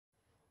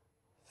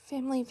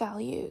Family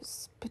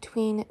Values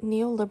Between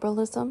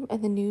Neoliberalism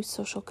and the New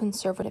Social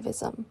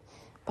Conservatism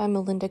by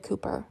Melinda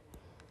Cooper,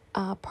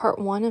 Part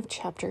 1 of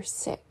Chapter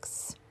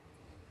 6.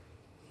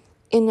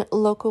 In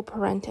Loco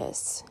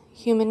Parentis,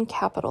 Human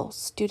Capital,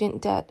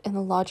 Student Debt, and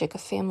the Logic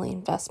of Family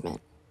Investment.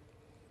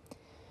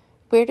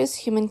 Where does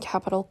human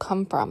capital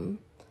come from?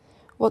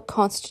 What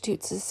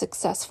constitutes a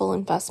successful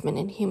investment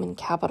in human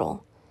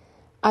capital,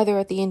 either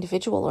at the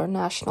individual or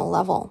national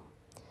level?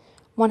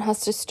 One has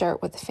to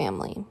start with the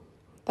family.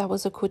 That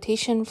was a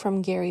quotation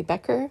from Gary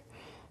Becker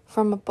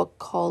from a book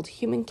called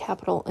Human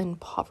Capital and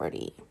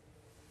Poverty.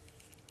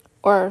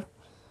 Or,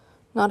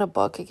 not a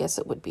book, I guess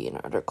it would be an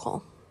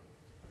article.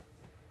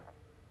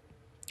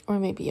 Or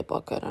maybe a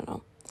book, I don't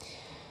know.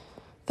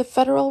 The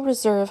Federal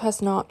Reserve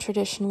has not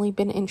traditionally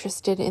been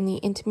interested in the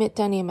intimate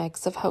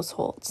dynamics of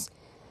households,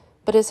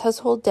 but as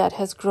household debt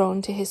has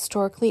grown to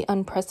historically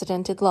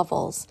unprecedented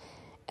levels,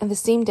 and the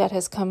same debt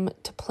has come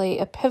to play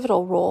a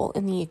pivotal role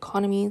in the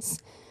economies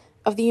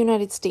of the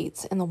United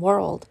States and the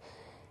world,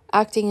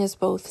 acting as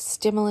both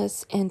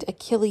stimulus and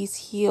Achilles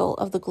heel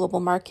of the global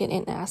market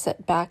in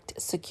asset-backed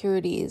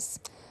securities,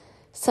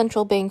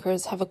 central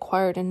bankers have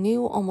acquired a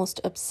new,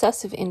 almost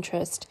obsessive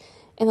interest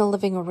in the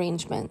living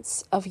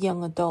arrangements of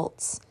young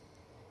adults.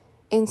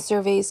 In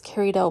surveys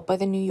carried out by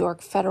the New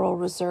York Federal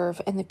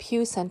Reserve and the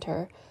Pew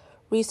Center,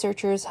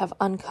 researchers have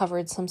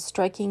uncovered some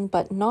striking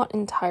but not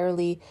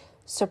entirely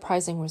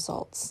surprising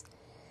results.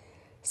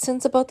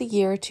 Since about the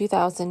year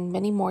 2000,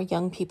 many more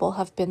young people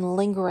have been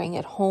lingering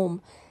at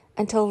home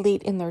until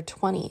late in their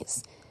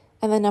 20s,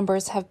 and the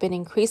numbers have been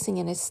increasing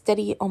in a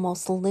steady,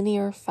 almost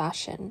linear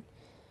fashion.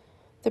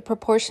 The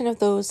proportion of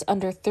those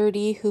under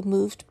 30 who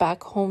moved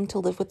back home to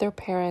live with their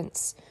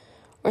parents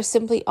or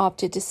simply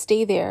opted to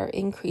stay there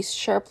increased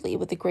sharply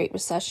with the Great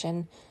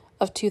Recession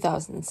of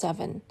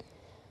 2007.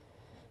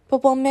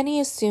 But while many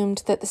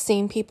assumed that the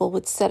same people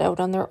would set out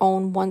on their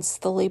own once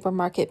the labor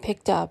market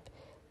picked up,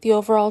 the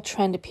overall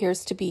trend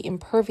appears to be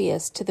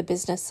impervious to the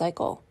business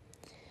cycle.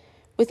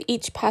 With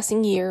each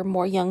passing year,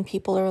 more young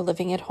people are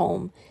living at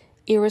home,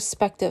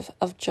 irrespective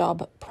of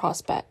job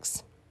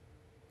prospects.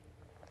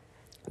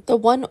 The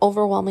one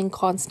overwhelming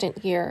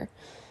constant here,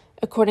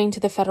 according to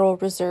the Federal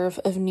Reserve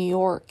of New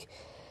York,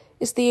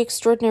 is the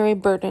extraordinary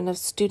burden of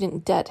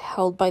student debt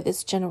held by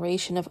this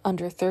generation of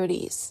under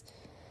 30s.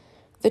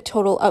 The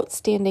total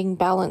outstanding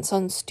balance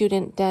on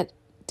student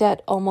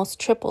debt almost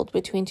tripled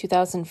between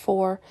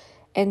 2004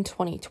 and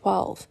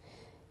 2012,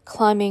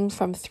 climbing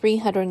from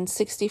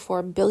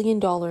 $364 billion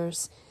to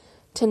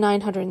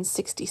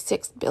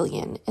 $966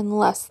 billion in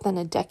less than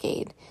a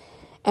decade,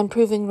 and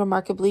proving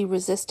remarkably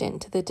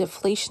resistant to the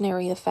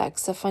deflationary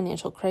effects of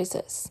financial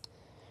crisis.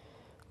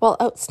 While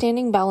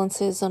outstanding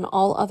balances on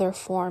all other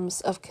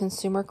forms of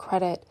consumer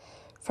credit,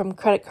 from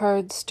credit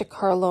cards to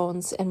car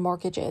loans and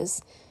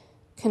mortgages,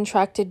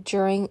 contracted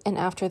during and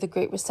after the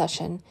Great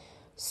Recession,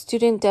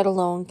 student debt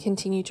alone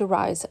continued to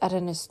rise at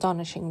an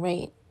astonishing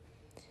rate.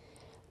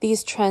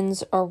 These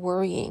trends are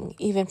worrying,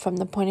 even from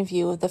the point of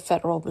view of the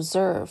Federal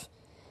Reserve.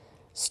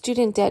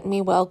 Student debt may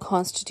well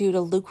constitute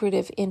a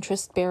lucrative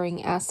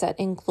interest-bearing asset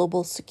in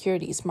global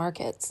securities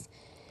markets,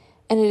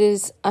 and it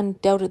has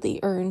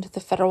undoubtedly earned the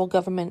federal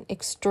government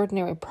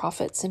extraordinary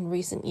profits in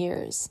recent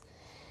years.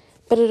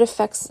 But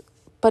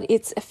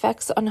its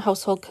effects on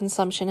household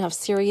consumption have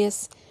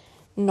serious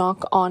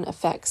knock-on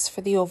effects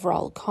for the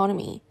overall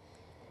economy.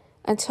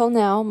 Until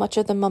now, much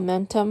of the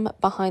momentum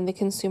behind the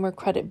consumer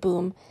credit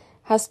boom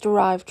has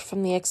derived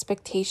from the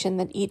expectation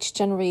that each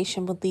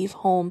generation would leave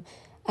home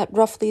at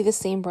roughly the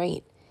same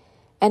rate,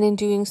 and in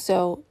doing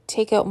so,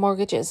 take out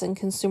mortgages and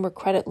consumer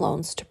credit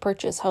loans to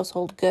purchase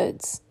household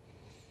goods.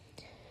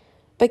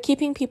 By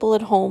keeping people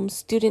at home,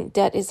 student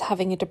debt is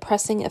having a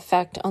depressing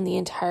effect on the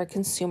entire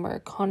consumer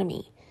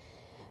economy.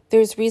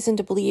 There is reason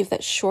to believe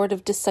that short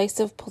of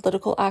decisive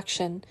political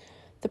action,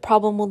 the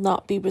problem will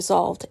not be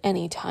resolved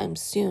anytime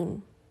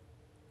soon.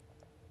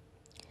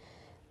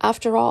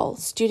 After all,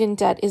 student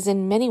debt is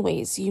in many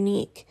ways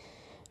unique.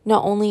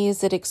 Not only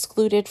is it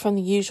excluded from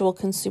the usual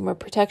consumer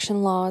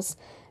protection laws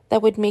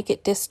that would make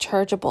it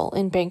dischargeable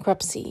in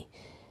bankruptcy,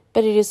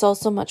 but it is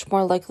also much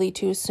more likely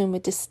to assume a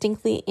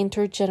distinctly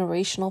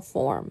intergenerational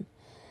form,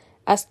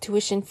 as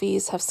tuition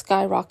fees have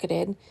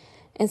skyrocketed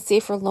and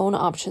safer loan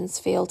options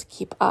fail to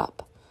keep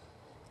up.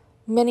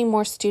 Many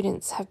more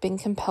students have been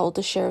compelled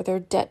to share their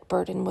debt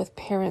burden with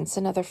parents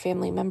and other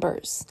family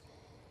members.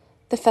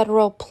 The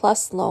Federal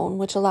Plus loan,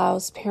 which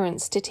allows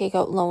parents to take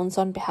out loans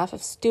on behalf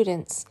of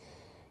students,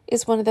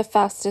 is one of the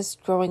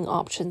fastest growing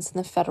options in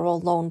the federal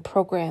loan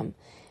program,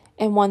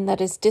 and one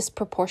that is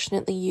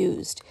disproportionately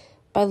used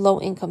by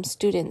low-income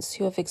students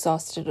who have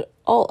exhausted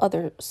all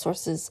other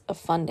sources of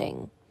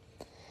funding.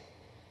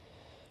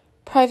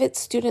 Private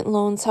student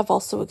loans have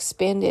also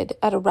expanded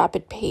at a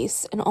rapid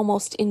pace and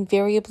almost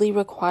invariably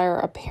require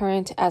a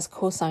parent as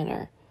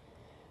cosigner.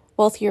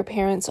 Wealthier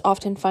parents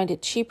often find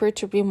it cheaper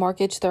to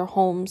remortgage their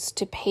homes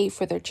to pay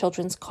for their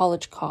children's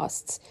college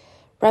costs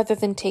rather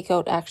than take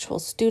out actual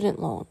student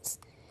loans.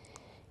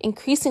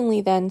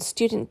 Increasingly then,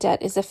 student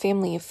debt is a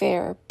family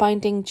affair,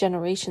 binding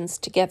generations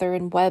together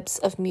in webs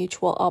of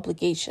mutual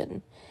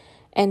obligation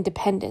and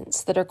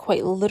dependence that are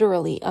quite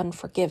literally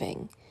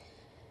unforgiving.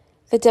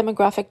 The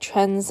demographic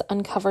trends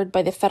uncovered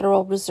by the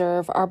Federal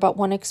Reserve are but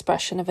one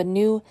expression of a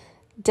new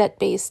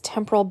debt-based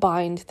temporal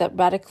bind that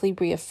radically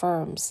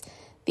reaffirms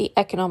the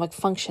economic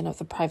function of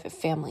the private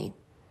family.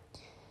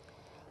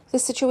 The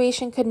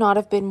situation could not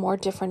have been more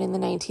different in the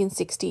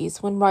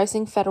 1960s when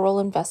rising federal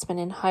investment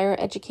in higher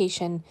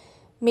education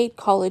made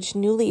college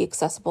newly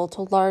accessible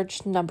to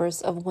large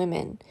numbers of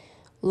women,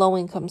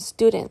 low-income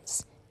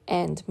students,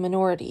 and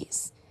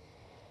minorities.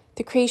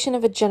 The creation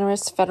of a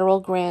generous federal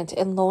grant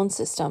and loan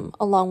system,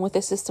 along with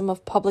a system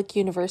of public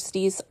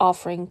universities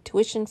offering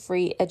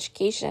tuition-free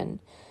education,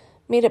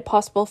 made it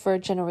possible for a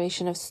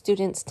generation of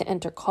students to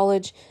enter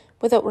college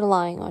without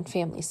relying on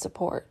family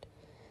support.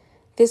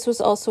 This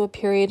was also a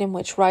period in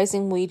which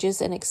rising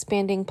wages and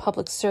expanding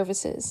public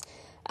services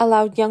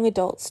allowed young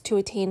adults to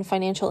attain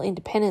financial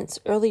independence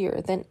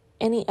earlier than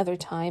any other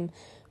time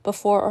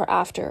before or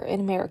after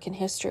in American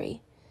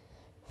history.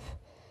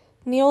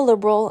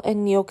 Neoliberal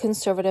and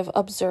neoconservative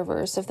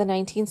observers of the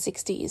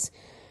 1960s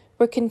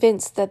were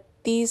convinced that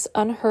these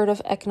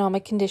unheard-of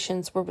economic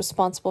conditions were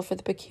responsible for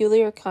the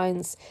peculiar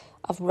kinds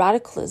of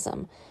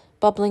radicalism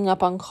bubbling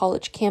up on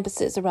college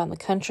campuses around the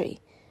country.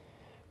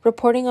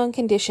 Reporting on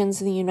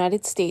conditions in the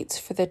United States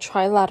for the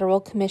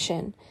Trilateral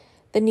Commission,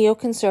 the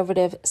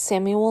neoconservative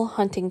Samuel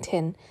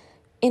Huntington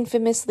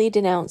infamously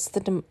denounced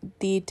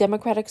the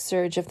democratic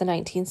surge of the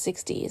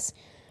 1960s,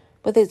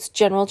 with its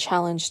general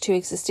challenge to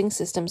existing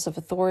systems of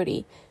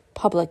authority,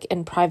 public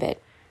and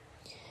private.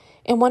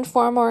 In one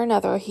form or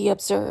another, he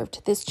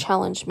observed, this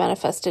challenge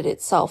manifested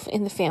itself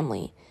in the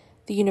family,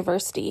 the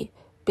university,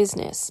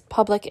 business,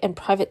 public and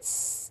private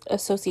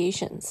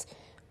associations,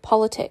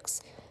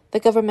 politics, the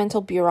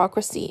governmental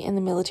bureaucracy, and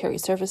the military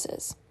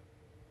services.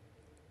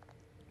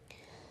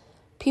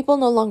 People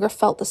no longer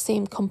felt the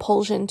same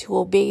compulsion to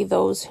obey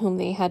those whom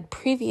they had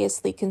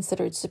previously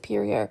considered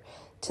superior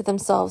to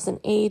themselves in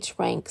age,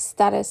 rank,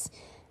 status,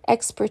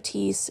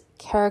 expertise,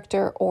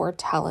 character, or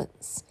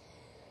talents.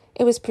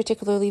 It was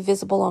particularly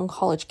visible on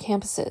college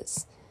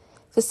campuses.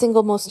 The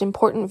single most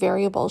important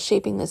variable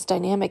shaping this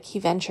dynamic, he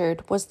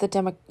ventured, was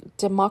the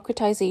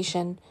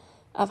democratization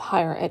of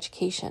higher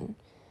education.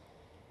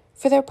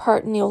 For their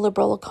part,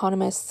 neoliberal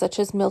economists such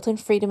as Milton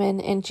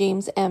Friedman and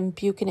James M.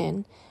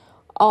 Buchanan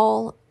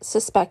all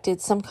suspected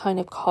some kind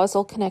of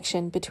causal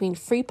connection between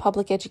free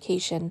public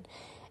education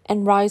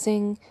and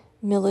rising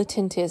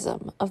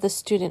militantism of the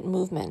student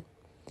movement.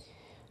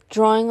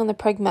 Drawing on the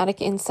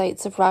pragmatic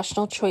insights of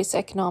rational choice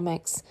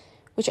economics,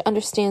 which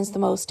understands the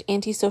most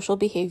antisocial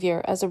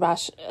behavior as a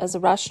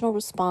rational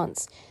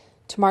response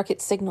to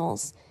market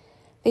signals,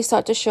 they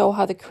sought to show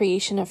how the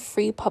creation of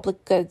free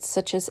public goods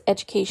such as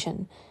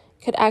education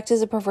could act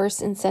as a perverse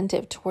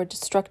incentive toward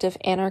destructive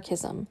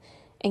anarchism,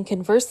 and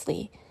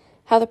conversely,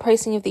 how the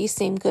pricing of these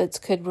same goods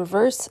could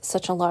reverse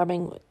such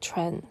alarming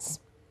trends.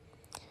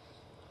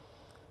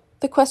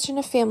 The question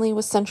of family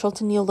was central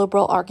to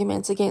neoliberal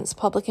arguments against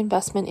public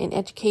investment in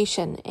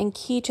education and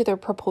key to their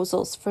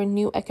proposals for a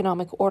new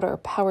economic order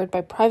powered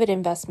by private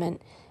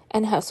investment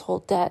and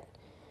household debt.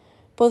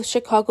 Both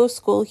Chicago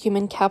School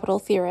human capital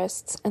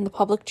theorists and the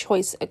public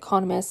choice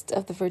economists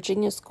of the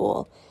Virginia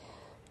School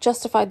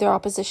justified their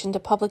opposition to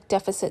public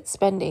deficit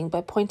spending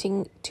by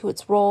pointing to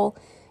its role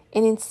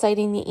in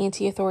inciting the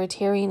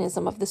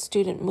anti-authoritarianism of the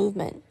student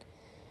movement.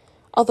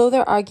 Although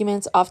their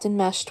arguments often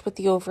meshed with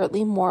the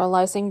overtly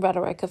moralizing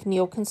rhetoric of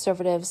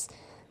neoconservatives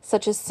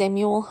such as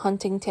Samuel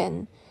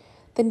Huntington,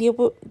 the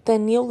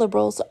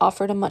neoliberals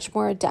offered a much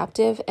more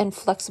adaptive and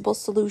flexible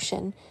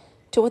solution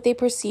to what they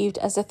perceived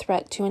as a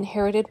threat to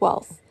inherited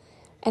wealth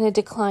and a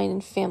decline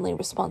in family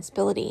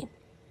responsibility.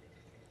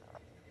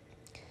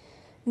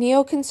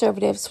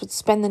 Neoconservatives would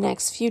spend the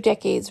next few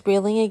decades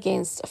railing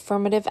against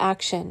affirmative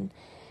action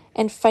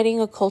and fighting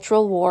a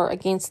cultural war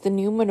against the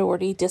new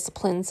minority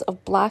disciplines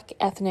of Black,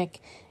 ethnic,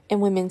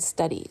 and women's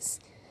studies.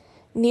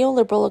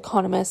 Neoliberal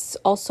economists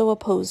also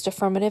opposed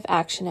affirmative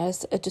action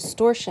as a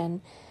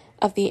distortion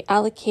of the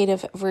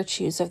allocative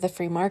virtues of the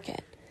free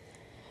market.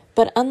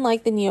 But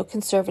unlike the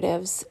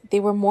neoconservatives,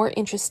 they were more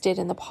interested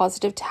in the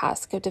positive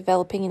task of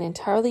developing an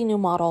entirely new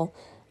model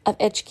of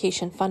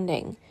education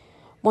funding,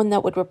 one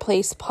that would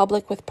replace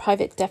public with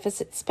private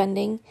deficit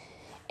spending,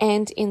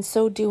 and in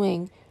so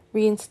doing,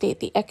 reinstate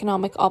the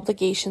economic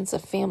obligations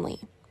of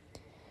family.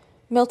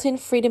 Milton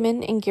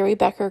Friedman and Gary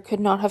Becker could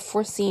not have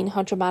foreseen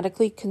how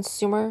dramatically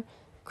consumer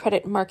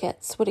credit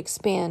markets would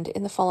expand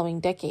in the following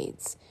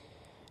decades,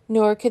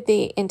 nor could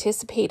they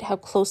anticipate how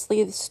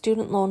closely the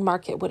student loan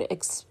market would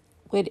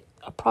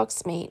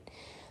approximate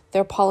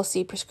their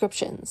policy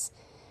prescriptions.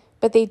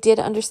 But they did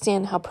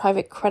understand how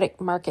private credit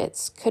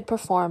markets could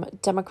perform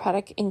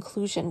democratic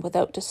inclusion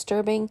without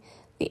disturbing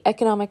the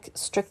economic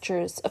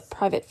structures of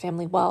private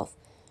family wealth.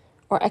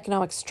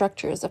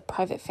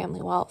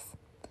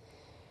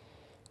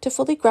 To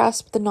fully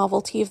grasp the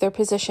novelty of their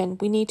position,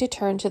 we need to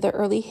turn to the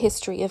early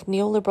history of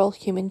neoliberal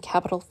human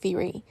capital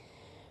theory.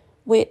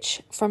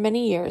 which, for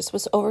many years,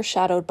 was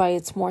overshadowed by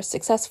its more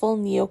successful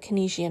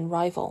neo-Keynesian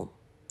rival.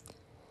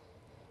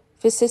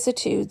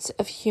 Vicissitudes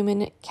of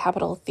human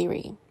capital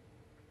theory.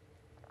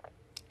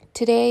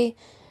 Today,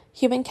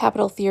 human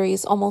capital theory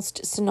is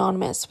almost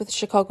synonymous with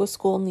Chicago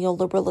School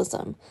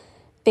neoliberalism,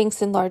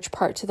 thanks in large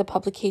part to the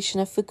publication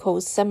of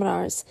Foucault's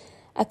seminars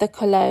at the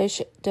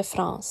Collège de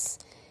France.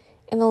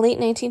 In the late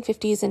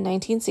 1950s and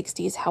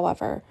 1960s,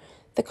 however,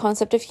 the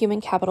concept of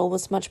human capital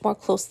was much more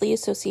closely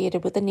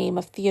associated with the name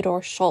of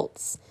Theodore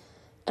Schultz,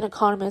 an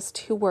economist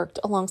who worked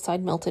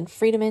alongside Milton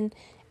Friedman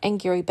and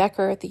Gary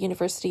Becker at the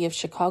University of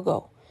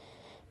Chicago,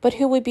 but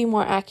who would be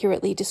more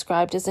accurately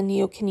described as a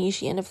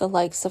neo-Keynesian of the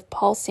likes of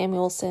Paul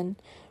Samuelson,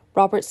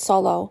 Robert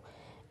Solow,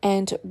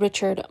 and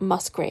Richard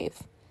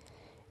Musgrave.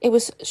 It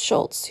was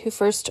Schultz who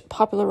first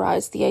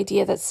popularized the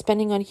idea that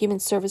spending on human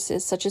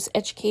services such as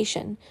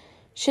education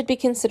should be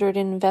considered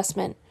an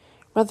investment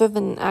rather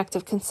than an act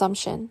of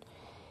consumption,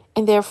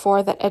 and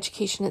therefore that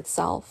education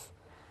itself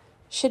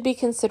should be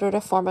considered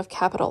a form of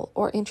capital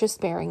or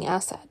interest-bearing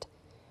asset.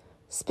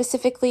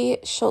 Specifically,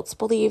 Schultz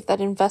believed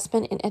that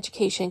investment in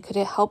education could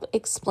help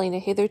explain a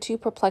hitherto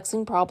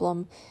perplexing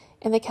problem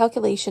in the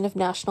calculation of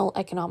national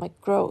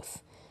economic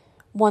growth,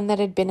 one that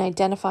had been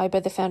identified by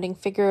the founding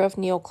figure of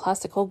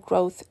neoclassical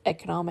growth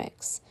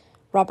economics,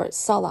 Robert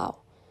Solow.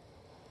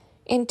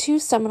 In two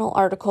seminal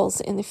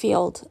articles in the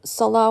field,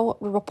 Solow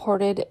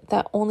reported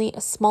that only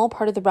a small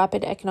part of the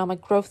rapid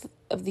economic growth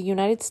of the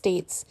United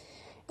States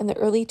in the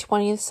early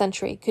 20th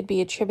century could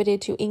be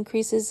attributed to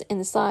increases in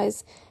the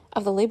size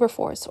of the labor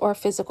force or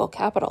physical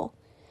capital,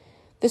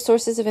 the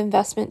sources of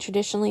investment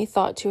traditionally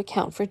thought to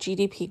account for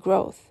GDP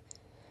growth.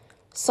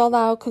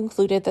 Solow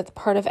concluded that the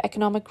part of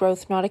economic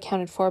growth not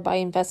accounted for by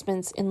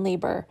investments in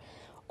labor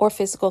or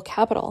physical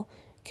capital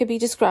could be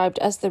described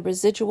as the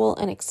residual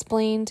and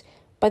explained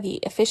by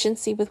the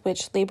efficiency with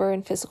which labor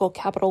and physical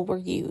capital were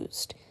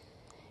used.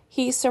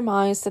 He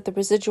surmised that the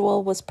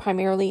residual was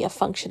primarily a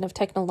function of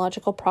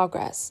technological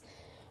progress,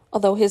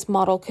 although his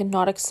model could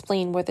not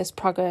explain where this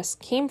progress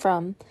came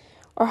from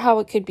or how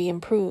it could be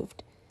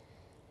improved.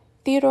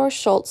 Theodore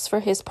Schultz,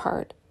 for his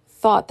part,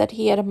 thought that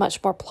he had a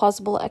much more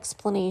plausible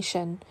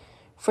explanation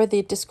for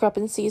the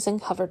discrepancies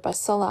uncovered by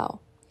Solow.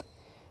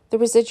 The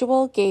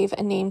residual gave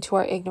a name to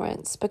our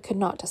ignorance, but could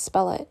not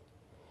dispel it.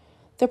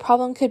 The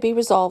problem could be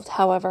resolved,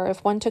 however,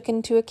 if one took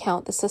into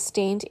account the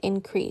sustained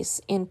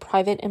increase in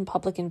private and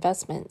public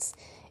investments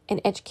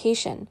in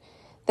education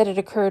that had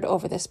occurred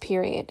over this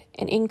period,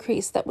 an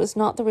increase that was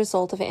not the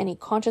result of any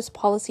conscious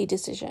policy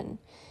decision,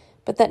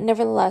 but that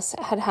nevertheless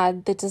had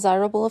had the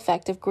desirable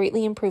effect of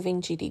greatly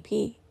improving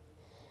GDP.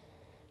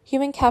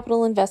 Human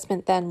capital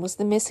investment, then, was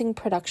the missing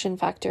production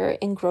factor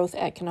in growth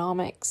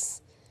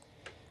economics.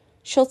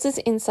 Schultz's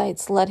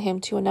insights led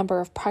him to a number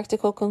of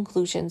practical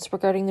conclusions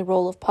regarding the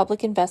role of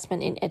public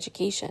investment in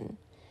education.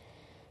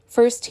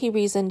 First, he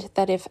reasoned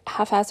that if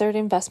haphazard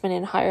investment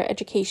in higher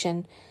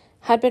education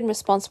had been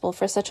responsible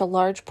for such a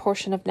large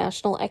portion of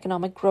national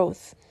economic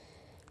growth,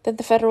 then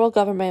the federal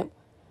government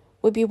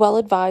would be well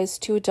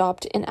advised to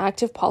adopt an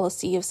active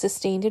policy of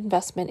sustained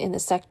investment in the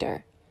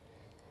sector.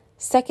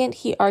 Second,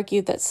 he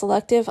argued that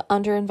selective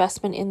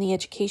underinvestment in the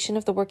education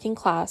of the working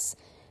class,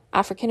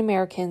 African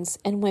Americans,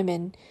 and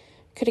women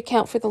could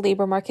account for the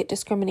labor market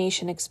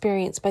discrimination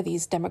experienced by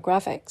these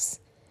demographics.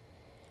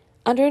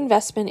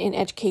 Underinvestment in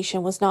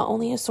education was not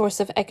only a source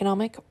of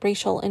economic,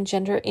 racial, and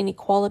gender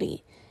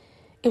inequality,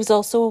 it was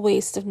also a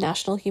waste of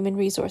national human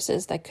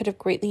resources that could have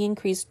greatly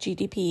increased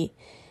GDP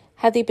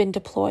had they been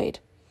deployed.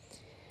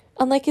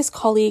 Unlike his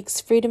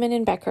colleagues Friedman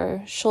and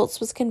Becker, Schultz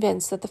was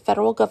convinced that the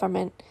federal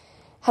government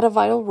had a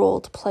vital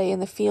role to play in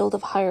the field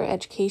of higher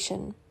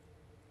education.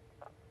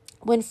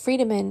 When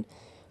Friedman,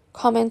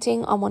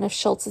 commenting on one of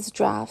Schultz's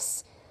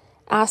drafts,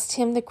 asked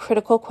him the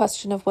critical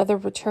question of whether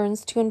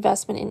returns to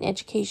investment in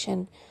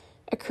education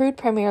accrued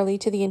primarily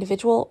to the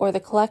individual or the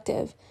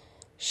collective,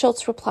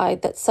 Schultz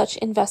replied that such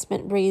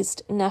investment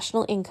raised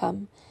national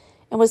income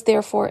and was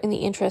therefore in the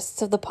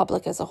interests of the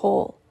public as a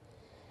whole.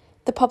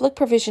 The public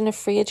provision of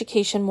free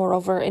education,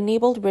 moreover,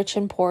 enabled rich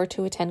and poor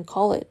to attend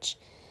college,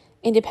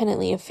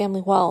 independently of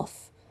family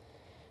wealth.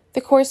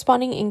 The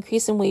corresponding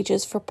increase in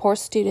wages for poor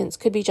students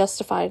could be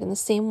justified in the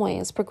same way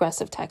as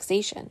progressive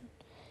taxation.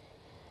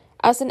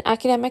 As an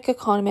academic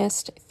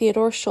economist,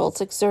 Theodore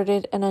Schultz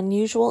exerted an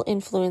unusual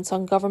influence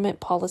on government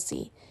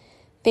policy,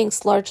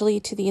 thanks largely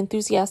to the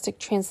enthusiastic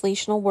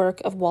translational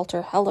work of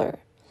Walter Heller,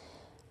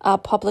 a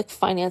public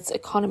finance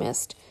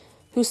economist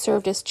who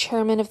served as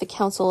chairman of the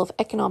Council of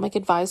Economic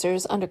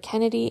Advisers under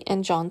Kennedy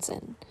and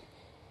Johnson.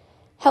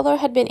 Heller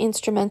had been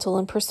instrumental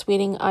in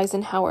persuading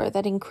Eisenhower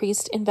that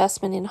increased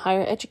investment in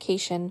higher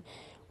education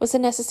was a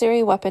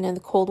necessary weapon in the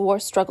Cold War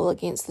struggle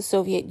against the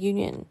Soviet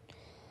Union.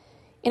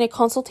 In a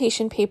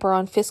consultation paper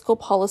on fiscal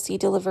policy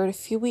delivered a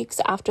few weeks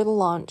after the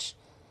launch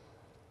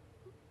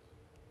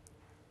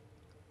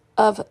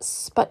of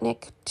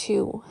Sputnik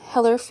II,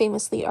 Heller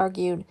famously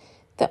argued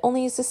that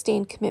only a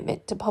sustained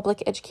commitment to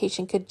public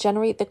education could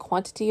generate the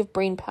quantity of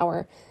brain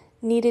power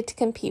needed to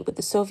compete with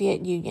the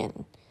Soviet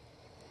Union.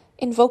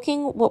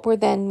 Invoking what were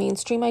then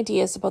mainstream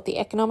ideas about the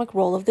economic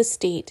role of the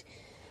state,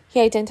 he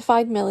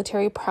identified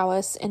military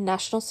prowess and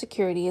national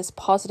security as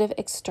positive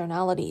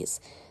externalities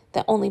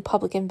that only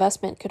public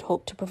investment could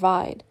hope to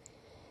provide.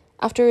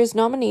 After his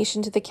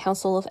nomination to the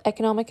Council of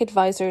Economic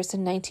Advisers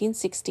in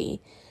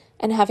 1960,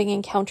 and having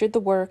encountered the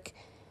work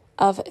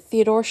of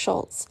Theodore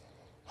Schultz,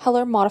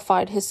 Heller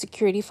modified his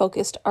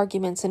security-focused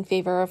arguments in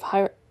favor of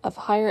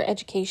higher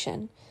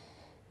education,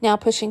 now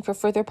pushing for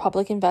further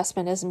public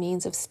investment as a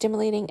means of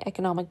stimulating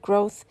economic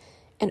growth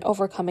and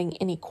overcoming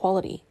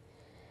inequality.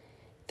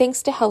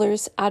 Thanks to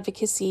Heller's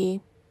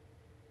advocacy,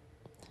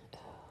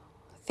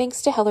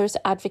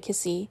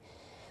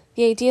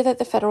 the idea that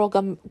the federal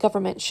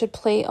government should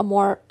play a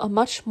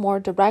much more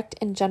direct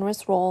and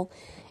generous role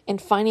in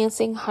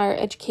financing higher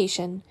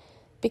education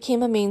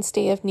became a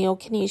mainstay of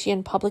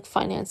neo-Keynesian public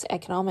finance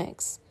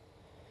economics.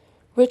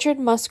 Richard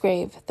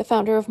Musgrave, the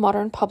founder of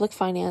modern public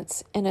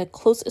finance and a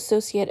close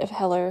associate of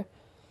Heller,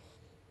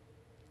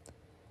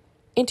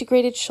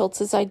 integrated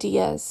Schultz's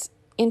ideas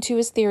into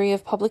his theory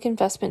of public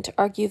investment to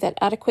argue that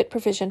adequate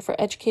provision for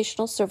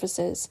educational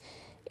services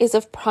is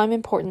of prime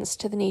importance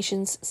to the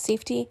nation's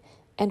safety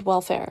and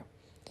welfare.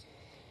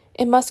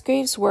 In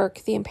Musgrave's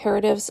work, the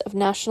imperatives of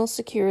national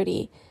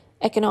security,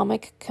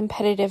 economic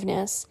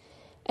competitiveness,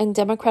 and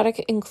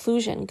democratic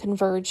inclusion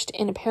converged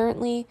in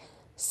apparently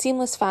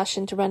seamless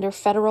fashion to render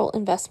federal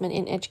investment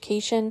in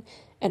education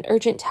an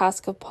urgent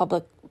task of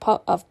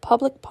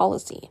public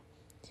policy.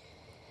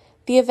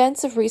 The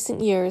events of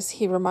recent years,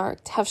 he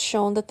remarked, have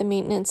shown that the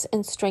maintenance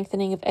and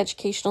strengthening of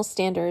educational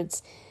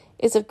standards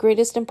is of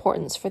greatest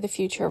importance for the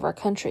future of our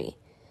country.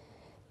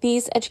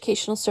 These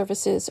educational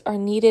services are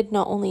needed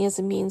not only as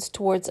a means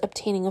towards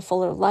obtaining a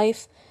fuller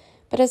life,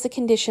 but as a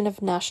condition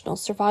of national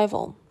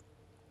survival.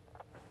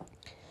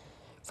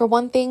 For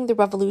one thing, the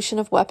revolution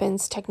of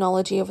weapons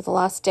technology over the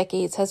last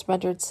decades has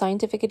rendered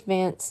scientific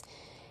advance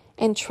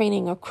and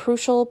training a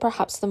crucial,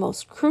 perhaps the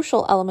most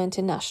crucial element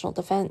in national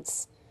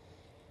defense.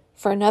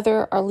 For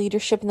another, our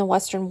leadership in the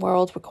Western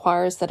world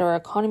requires that our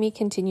economy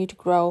continue to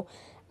grow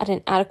at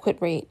an adequate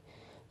rate,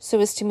 so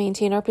as to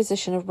maintain our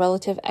position of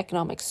relative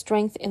economic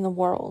strength in the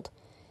world.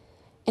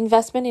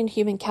 Investment in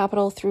human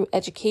capital through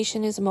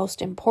education is a most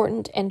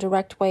important and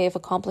direct way of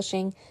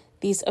accomplishing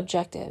these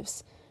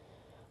objectives.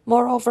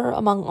 Moreover,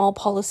 among all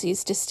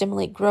policies to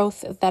stimulate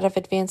growth, that of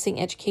advancing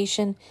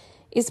education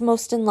is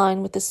most in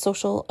line with the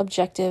social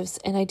objectives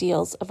and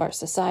ideals of our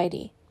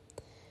society.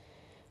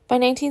 By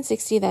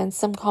 1960, then,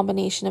 some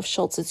combination of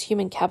Schultz's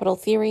human capital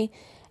theory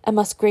and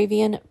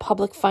Musgravian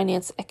public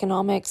finance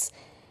economics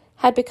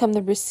had become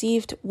the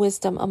received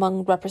wisdom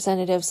among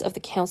representatives of the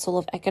Council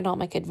of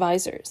Economic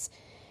Advisers,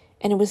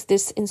 and it was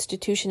this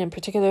institution in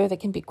particular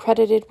that can be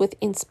credited with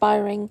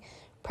inspiring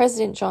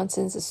President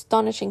Johnson's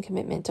astonishing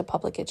commitment to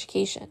public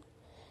education.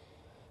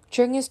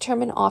 During his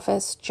term in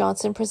office,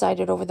 Johnson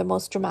presided over the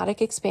most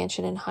dramatic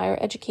expansion in higher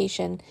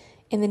education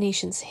in the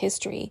nation's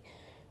history,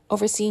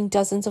 overseeing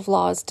dozens of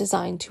laws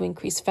designed to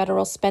increase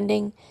federal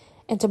spending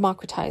and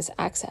democratize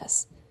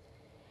access.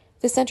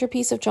 The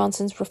centerpiece of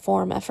Johnson's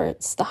reform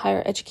efforts, the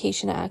Higher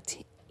Education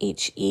Act,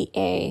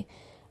 HEA,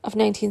 of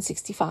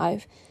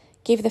 1965,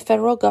 gave the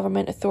federal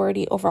government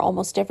authority over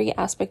almost every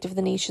aspect of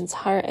the nation's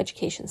higher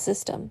education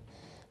system,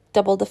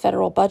 doubled the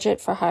federal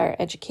budget for higher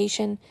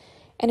education,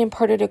 and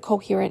imparted a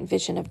coherent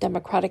vision of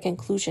democratic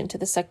inclusion to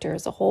the sector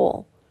as a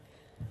whole.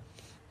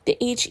 The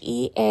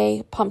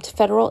HEA pumped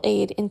federal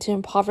aid into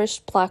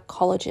impoverished black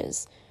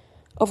colleges,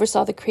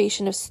 oversaw the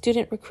creation of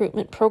student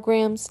recruitment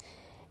programs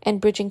and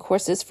bridging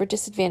courses for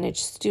disadvantaged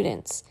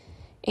students,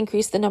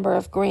 increased the number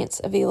of grants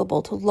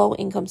available to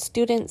low-income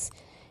students,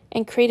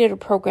 and created a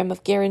program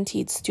of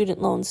guaranteed student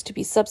loans to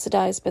be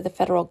subsidized by the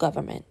federal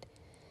government.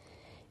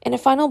 In a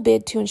final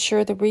bid to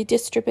ensure the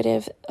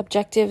redistributive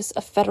objectives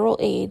of federal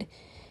aid,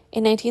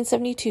 in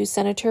 1972,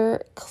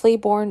 Senator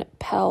Claiborne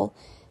Pell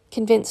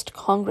convinced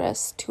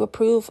Congress to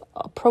approve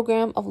a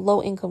program of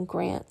low-income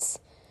grants,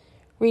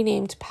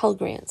 renamed Pell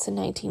Grants in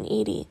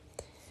 1980,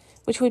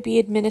 which would be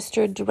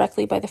administered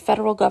directly by the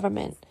federal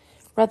government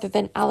rather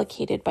than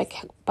allocated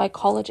by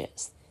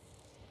colleges.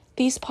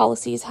 These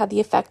policies had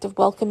the effect of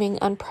welcoming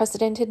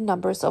unprecedented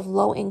numbers of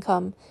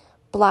low-income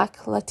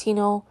Black,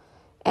 Latino,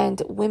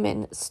 and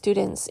women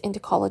students into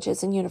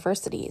colleges and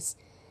universities,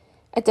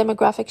 a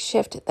demographic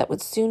shift that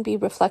would soon be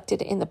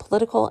reflected in the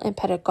political and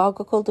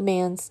pedagogical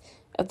demands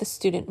of the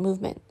student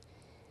movement.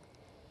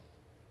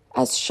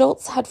 As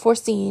Schultz had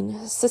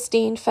foreseen,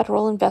 sustained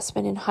federal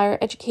investment in higher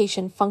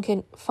education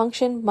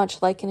functioned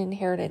much like an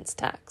inheritance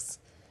tax.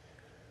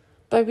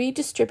 By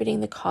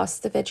redistributing the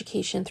costs of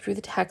education through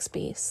the tax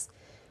base,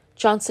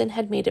 Johnson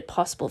had made it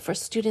possible for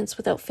students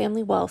without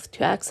family wealth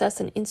to access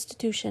an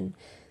institution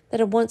that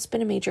had once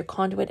been a major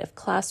conduit of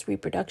class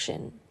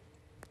reproduction.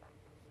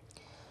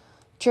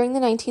 During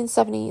the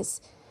 1970s,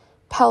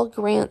 Pell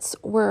Grants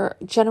were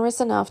generous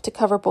enough to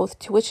cover both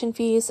tuition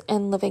fees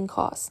and living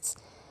costs,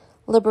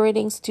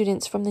 liberating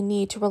students from the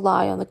need to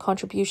rely on the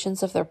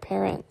contributions of their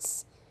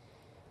parents.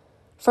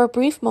 For a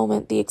brief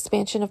moment, the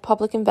expansion of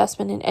public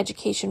investment in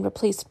education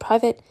replaced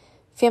private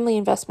family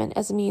investment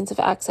as a means of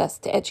access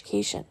to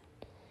education.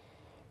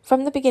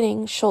 From the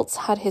beginning, Schultz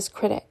had his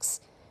critics.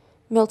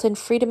 Milton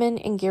Friedman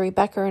and Gary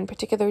Becker in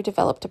particular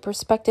developed a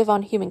perspective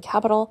on human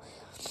capital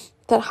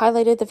that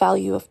highlighted the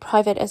value of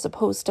private as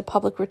opposed to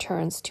public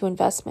returns to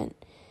investment,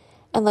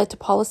 and led to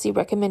policy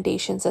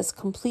recommendations as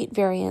complete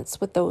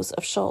variance with those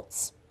of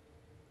Schultz.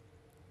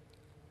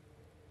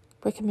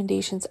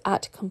 Recommendations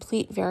at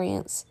complete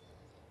variance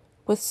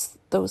with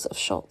those of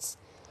Schultz.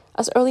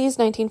 As early as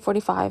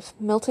 1945,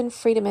 Milton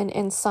Friedman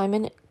and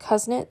Simon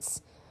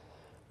Kuznets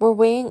were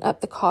weighing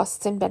up the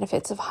costs and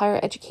benefits of higher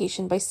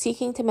education by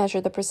seeking to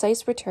measure the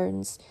precise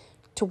returns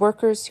to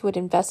workers who had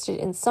invested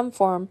in some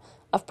form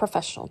of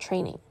professional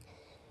training.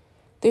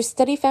 Their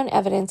study found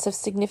evidence of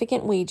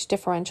significant wage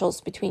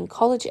differentials between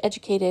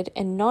college-educated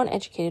and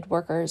non-educated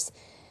workers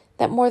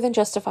that more than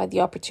justified the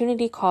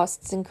opportunity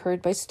costs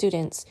incurred by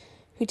students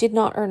who did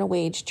not earn a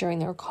wage during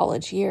their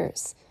college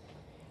years.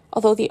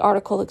 Although the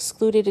article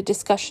excluded a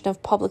discussion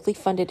of publicly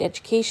funded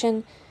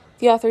education,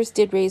 the authors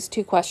did raise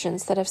two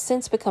questions that have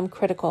since become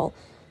critical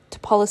to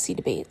policy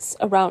debates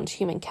around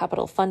human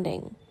capital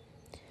funding.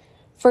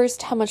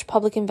 First, how much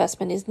public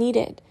investment is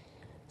needed?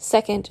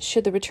 Second,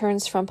 should the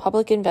returns from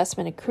public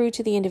investment accrue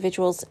to the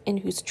individuals in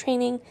whose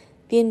training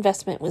the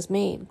investment was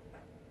made?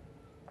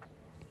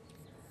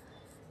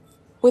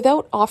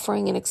 Without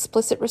offering an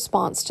explicit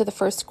response to the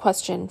first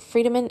question,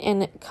 Friedman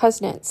and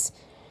Kuznets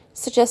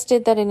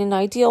suggested that in an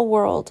ideal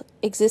world,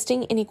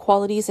 existing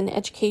inequalities in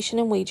education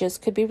and wages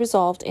could be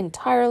resolved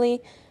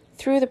entirely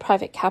through the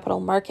private capital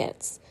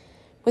markets.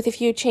 With a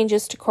few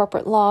changes to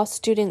corporate law,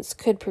 students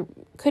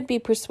could be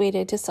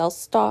persuaded to sell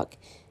stock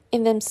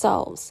in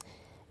themselves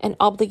and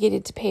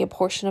obligated to pay a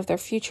portion of their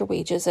future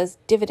wages as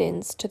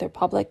dividends to their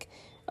public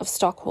of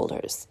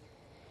stockholders.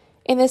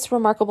 In this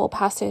remarkable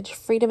passage,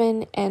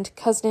 Friedman and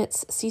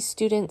Kuznets see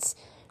students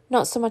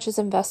not so much as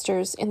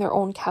investors in their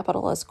own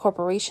capital as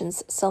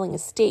corporations selling a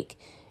stake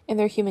in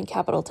their human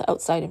capital to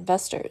outside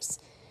investors,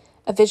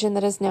 a vision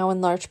that has now in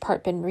large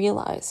part been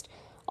realized,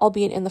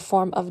 albeit in the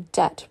form of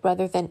debt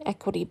rather than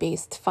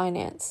equity-based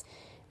finance,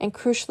 and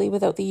crucially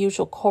without the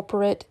usual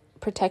corporate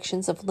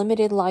protections of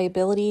limited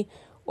liability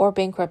or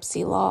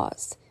bankruptcy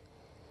laws.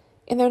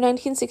 In their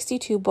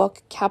 1962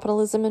 book,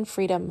 Capitalism and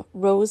Freedom,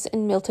 Rose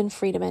and Milton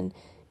Friedman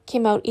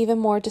came out even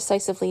more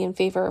decisively in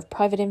favor of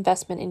private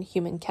investment in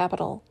human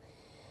capital.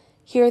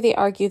 Here they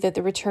argue that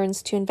the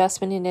returns to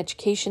investment in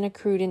education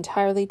accrued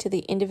entirely to the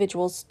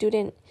individual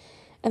student,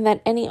 and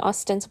that any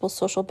ostensible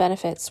social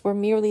benefits were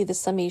merely the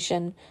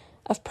summation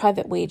of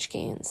private wage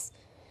gains.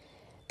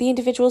 The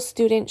individual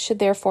student should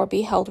therefore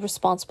be held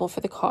responsible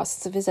for the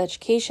costs of his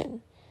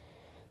education.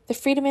 The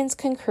Friedmans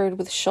concurred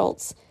with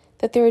Schultz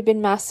that there had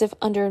been massive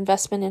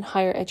underinvestment in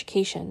higher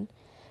education,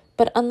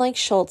 but unlike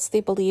Schultz,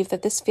 they believed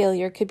that this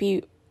failure could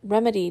be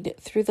remedied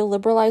through the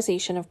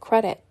liberalization of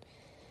credit.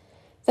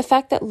 The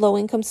fact that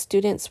low-income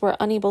students were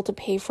unable to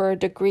pay for a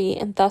degree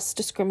and thus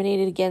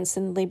discriminated against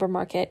in the labor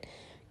market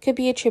could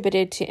be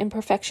attributed to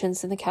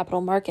imperfections in the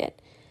capital market,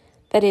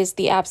 that is,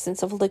 the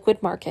absence of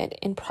liquid market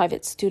in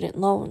private student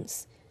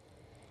loans.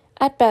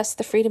 At best,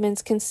 the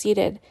Friedmans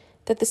conceded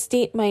that the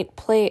state might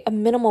play a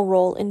minimal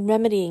role in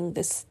remedying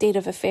this state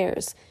of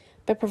affairs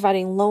by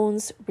providing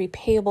loans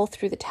repayable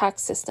through the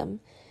tax system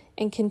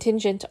and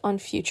contingent on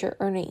future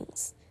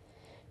earnings.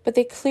 But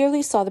they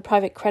clearly saw the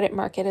private credit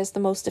market as the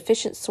most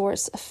efficient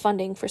source of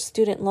funding for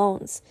student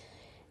loans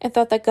and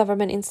thought that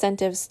government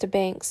incentives to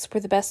banks were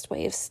the best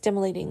way of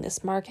stimulating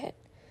this market.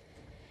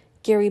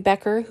 Gary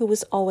Becker, who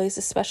was always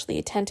especially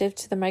attentive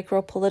to the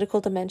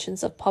micro-political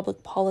dimensions of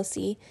public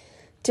policy,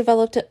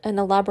 developed an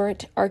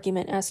elaborate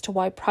argument as to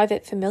why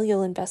private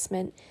familial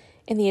investment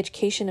in the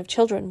education of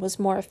children was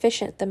more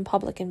efficient than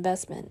public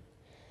investment.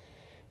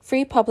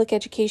 Free public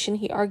education,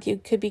 he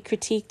argued, could be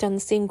critiqued on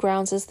the same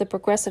grounds as the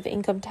progressive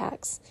income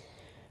tax,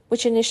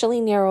 which initially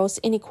narrows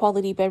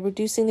inequality by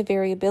reducing the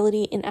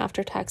variability in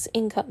after-tax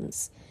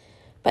incomes,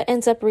 but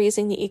ends up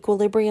raising the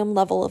equilibrium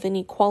level of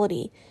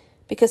inequality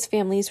because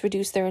families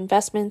reduce their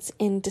investments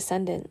in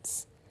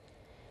descendants.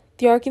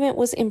 The argument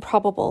was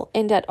improbable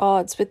and at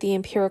odds with the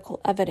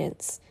empirical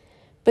evidence,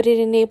 but it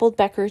enabled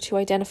Becker to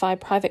identify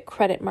private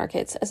credit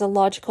markets as a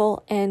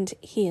logical and,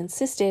 he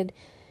insisted,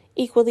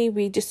 equally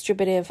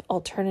redistributive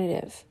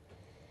alternative.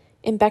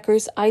 In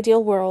Becker's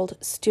ideal world,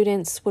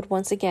 students would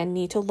once again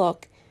need to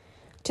look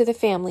to the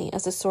family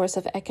as a source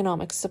of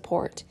economic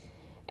support,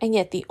 and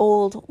yet the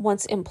old,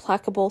 once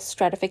implacable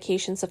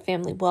stratifications of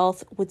family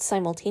wealth would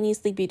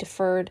simultaneously be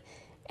deferred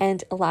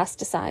and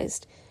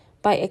elasticized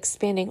by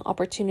expanding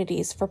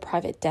opportunities for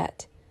private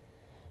debt.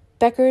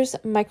 Becker's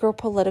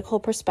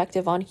micropolitical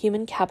perspective on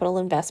human capital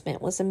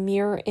investment was a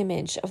mirror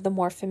image of the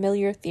more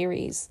familiar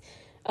theories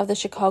of the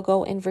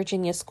Chicago and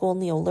Virginia school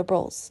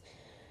neoliberals,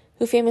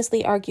 who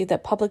famously argued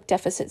that public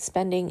deficit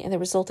spending and the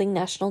resulting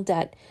national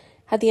debt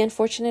had the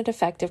unfortunate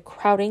effect of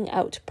crowding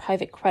out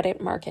private credit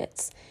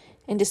markets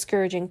and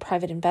discouraging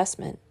private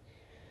investment.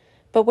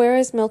 But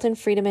whereas Milton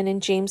Friedman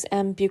and James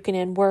M.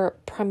 Buchanan were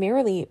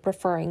primarily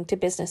referring to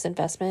business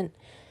investment,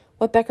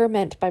 what Becker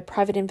meant by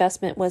private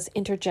investment was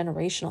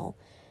intergenerational,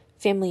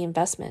 family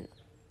investment.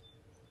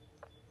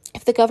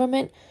 If the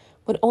government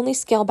would only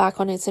scale back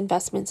on its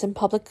investments in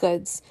public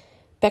goods,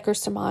 Becker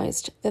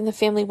surmised, then the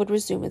family would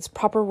resume its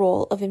proper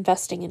role of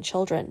investing in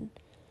children.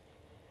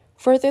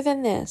 Further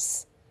than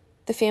this,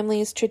 the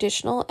family's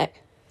traditional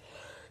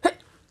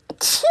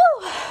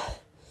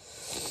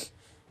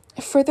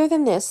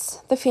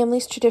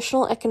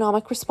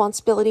economic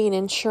responsibility in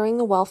ensuring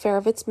the welfare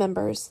of its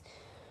members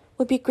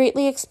would be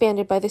greatly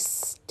expanded by the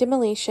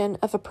stimulation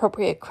of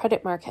appropriate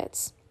credit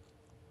markets.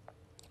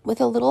 With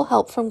a little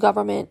help from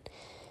government,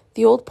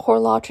 the old poor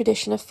law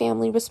tradition of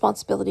family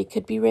responsibility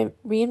could be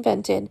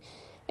reinvented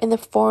in the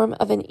form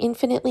of an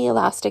infinitely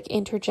elastic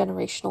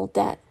intergenerational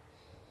debt.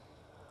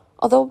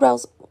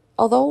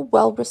 Although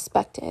well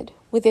respected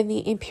within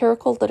the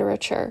empirical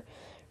literature,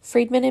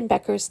 Friedman and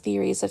Becker's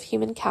theories of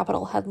human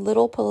capital had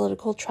little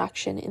political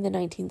traction in the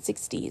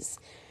 1960s,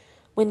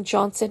 when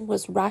Johnson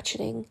was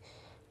ratcheting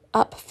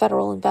up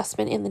federal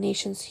investment in the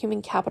nation's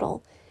human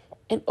capital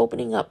and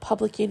opening up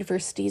public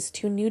universities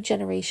to a new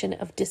generation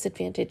of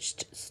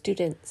disadvantaged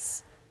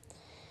students.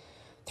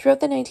 Throughout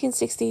the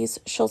 1960s,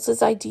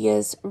 Schultz's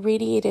ideas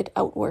radiated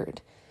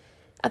outward.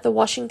 At the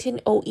Washington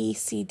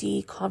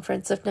OECD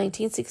Conference of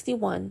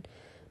 1961,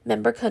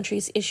 member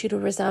countries issued a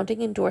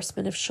resounding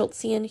endorsement of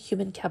Schultzian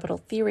human capital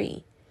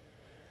theory.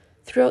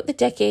 Throughout the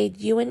decade,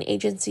 UN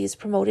agencies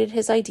promoted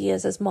his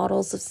ideas as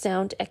models of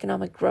sound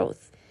economic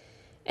growth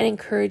and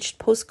encouraged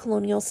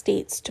post-colonial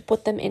states to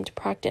put them into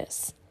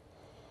practice.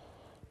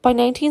 By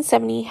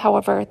 1970,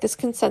 however, this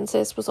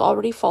consensus was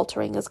already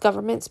faltering as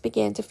governments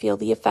began to feel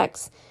the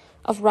effects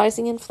of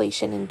rising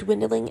inflation and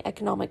dwindling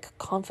economic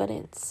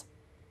confidence.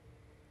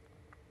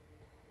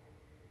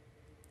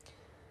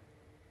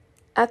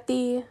 At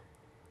the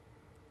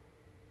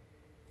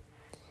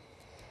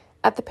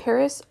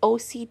Paris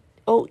OECD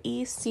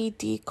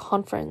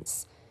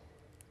Conference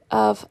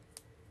of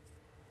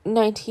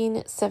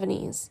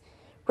 1970s,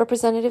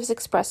 representatives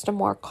expressed a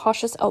more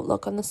cautious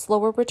outlook on the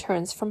slower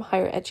returns from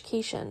higher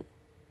education.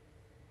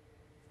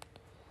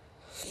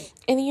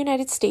 In the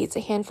United States, a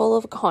handful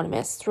of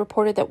economists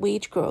reported that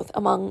wage growth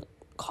among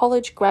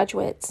college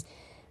graduates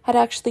had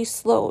actually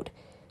slowed,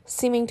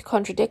 seeming to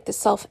contradict the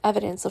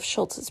self-evidence of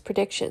Schultz's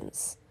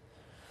predictions.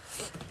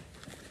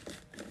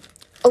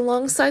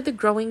 Alongside the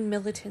growing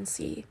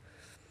militancy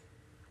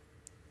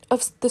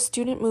of the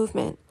student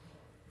movement,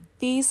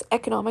 these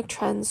economic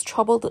trends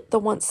troubled the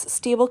once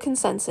stable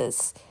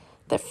consensus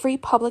that free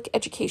public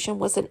education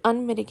was an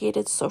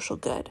unmitigated social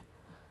good.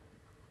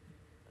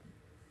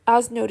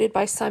 As noted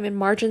by Simon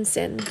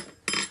Marginson,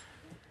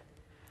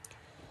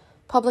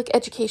 public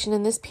education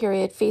in this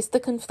period faced the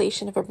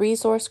conflation of a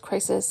resource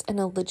crisis and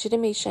a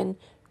legitimation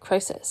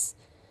crisis.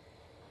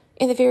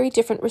 In the very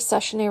different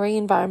recessionary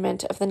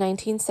environment of the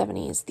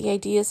 1970s, the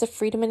ideas of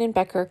Friedman and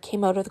Becker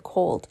came out of the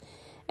cold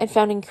and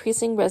found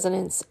increasing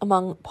resonance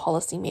among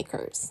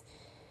policymakers.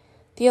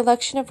 The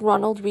election of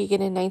Ronald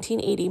Reagan in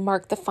 1980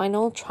 marked the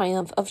final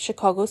triumph of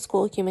Chicago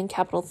school human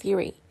capital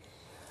theory,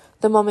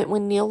 the moment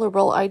when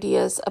neoliberal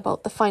ideas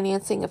about the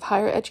financing of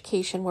higher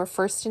education were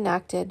first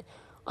enacted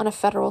on a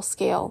federal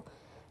scale,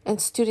 and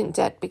student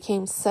debt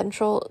became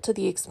central to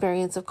the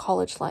experience of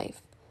college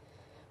life.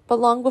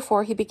 But long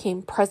before he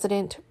became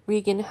president,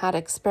 Reagan had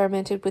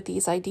experimented with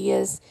these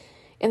ideas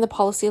in the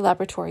policy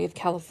laboratory of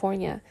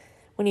California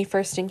when he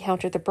first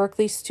encountered the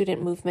Berkeley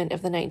student movement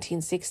of the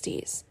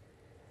 1960s.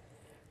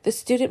 The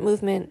student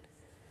movement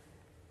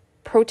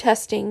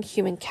protesting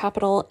human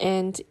capital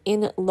and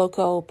in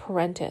loco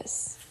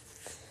parentis.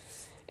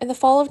 In the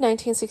fall of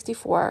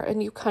 1964, a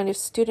new kind of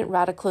student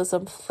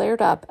radicalism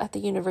flared up at the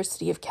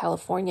University of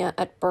California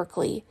at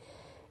Berkeley,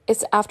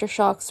 its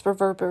aftershocks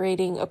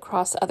reverberating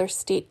across other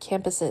state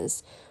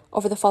campuses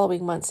over the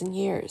following months and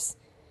years.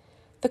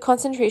 The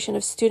concentration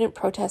of student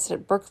protests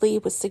at Berkeley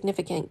was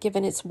significant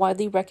given its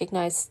widely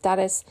recognized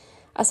status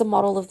as a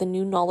model of the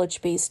new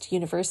knowledge-based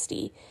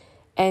university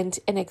and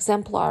an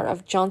exemplar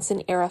of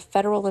Johnson-era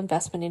federal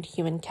investment in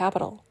human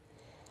capital.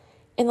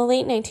 In the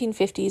late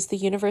 1950s, the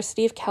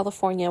University of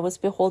California was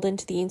beholden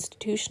to the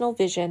institutional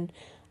vision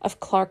of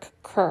Clark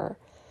Kerr,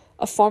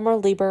 a former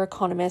labor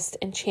economist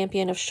and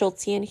champion of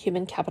Schultzian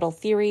human capital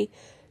theory,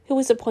 who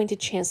was appointed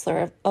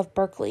chancellor of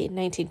Berkeley in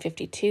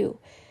 1952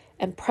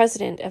 and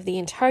president of the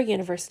entire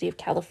University of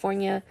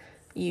California,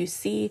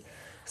 UC,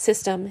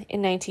 system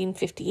in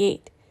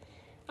 1958.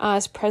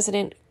 As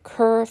president,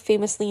 Kerr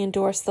famously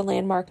endorsed the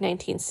landmark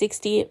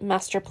 1960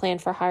 Master Plan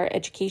for Higher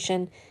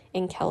Education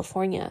in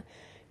California,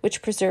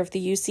 which preserved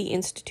the UC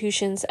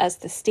institutions as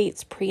the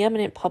state's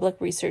preeminent public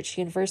research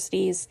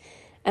universities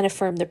and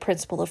affirmed the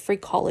principle of free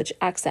college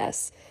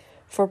access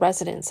for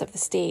residents of the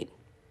state,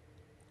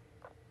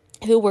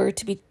 who were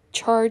to be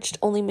charged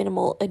only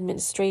minimal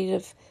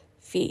administrative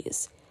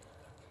fees.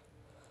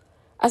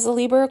 As a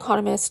labor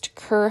economist,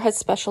 Kerr had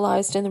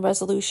specialized in the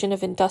resolution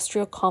of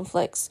industrial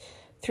conflicts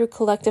through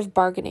collective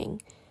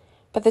bargaining.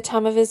 By the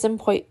time of his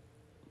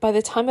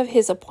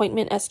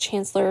appointment as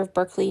chancellor of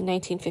Berkeley in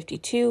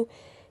 1952,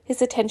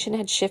 his attention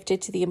had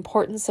shifted to the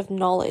importance of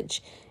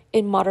knowledge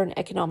in modern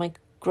economic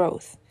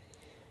growth.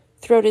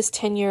 Throughout his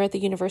tenure at the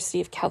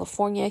University of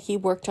California, he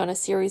worked on a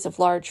series of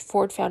large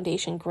Ford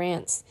Foundation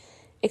grants,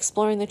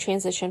 exploring the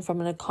transition from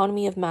an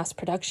economy of mass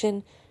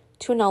production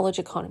to a knowledge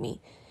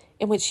economy,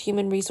 in which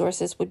human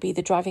resources would be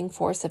the driving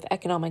force of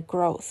economic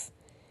growth.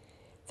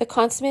 The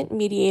consummate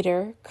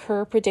mediator,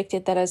 Kerr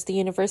predicted that as the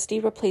university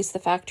replaced the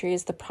factory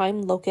as the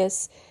prime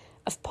locus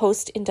of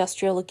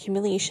post-industrial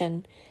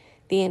accumulation,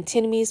 the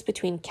antinomies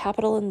between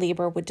capital and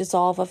labor would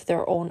dissolve of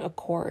their own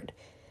accord.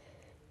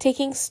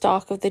 Taking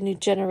stock of the new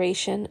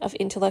generation of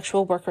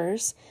intellectual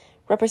workers,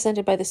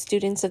 represented by the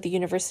students of the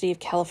University of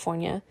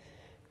California,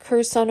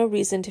 Kerr saw no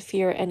reason to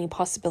fear any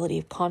possibility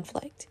of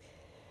conflict.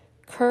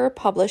 Kerr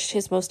published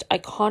his most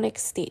iconic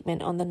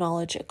statement on the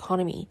knowledge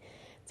economy,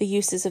 the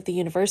uses of the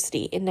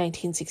university, in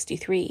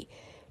 1963,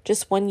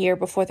 just 1 year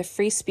before the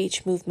free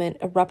speech movement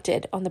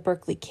erupted on the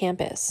Berkeley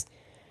campus.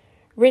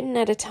 Written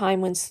at a time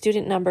when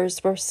student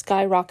numbers were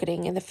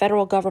skyrocketing and the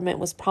federal government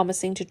was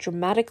promising to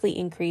dramatically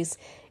increase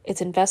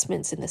its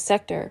investments in the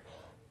sector,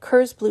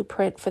 Kerr's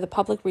blueprint for the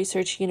public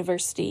research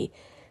university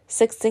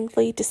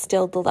succinctly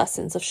distilled the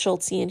lessons of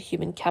Schultzian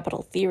human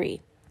capital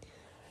theory.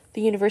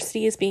 The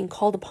university is being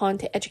called upon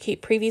to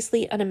educate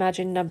previously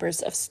unimagined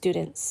numbers of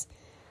students.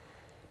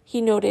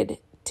 He noted,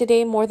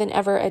 "Today more than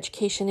ever,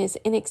 education is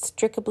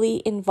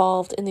inextricably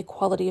involved in the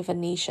quality of a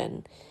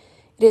nation.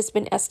 It has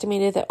been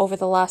estimated that over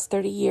the last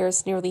 30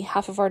 years, nearly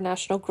half of our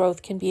national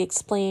growth can be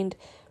explained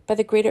by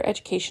the greater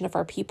education of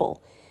our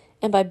people,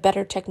 and by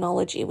better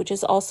technology, which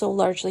is also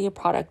largely a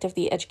product of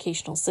the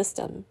educational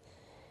system.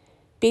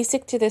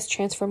 Basic to this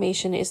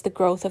transformation is the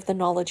growth of the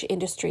knowledge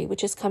industry,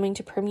 which is coming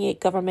to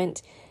permeate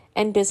government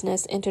and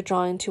business and to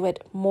draw into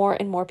it more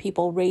and more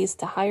people raised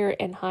to higher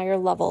and higher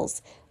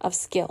levels of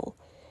skill.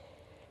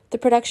 The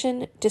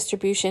production,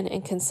 distribution,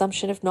 and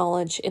consumption of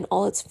knowledge in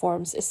all its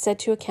forms is said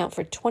to account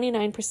for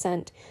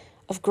 29%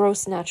 of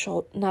gross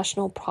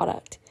national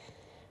product,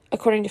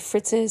 according to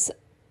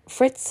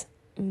Fritz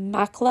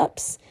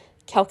Machlup's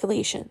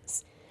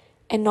calculations,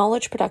 and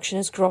knowledge production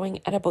is growing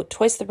at about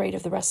twice the rate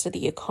of the rest of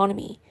the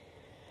economy.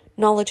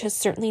 Knowledge has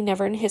certainly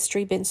never in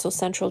history been so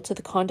central to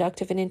the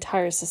conduct of an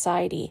entire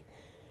society.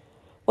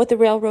 What the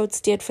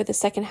railroads did for the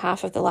second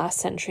half of the last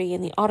century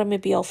and the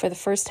automobile for the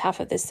first half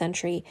of this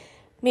century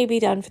may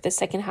be done for the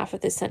second half of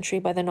this century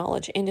by the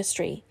knowledge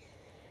industry.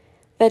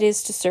 That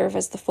is to serve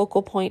as the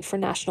focal point for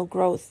national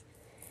growth,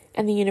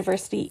 and the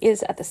university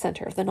is at the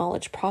center of the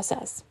knowledge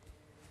process."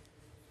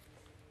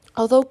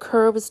 Although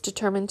Kerr was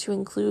determined to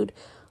include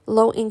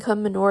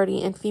low-income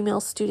minority and female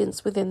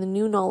students within the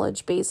new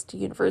knowledge-based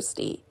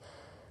university,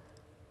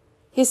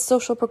 his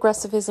social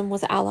progressivism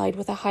was allied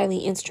with a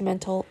highly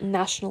instrumental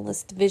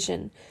nationalist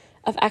vision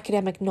of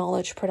academic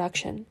knowledge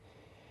production.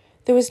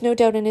 There was no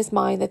doubt in his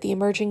mind that the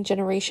emerging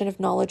generation of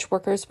knowledge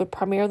workers would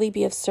primarily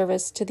be of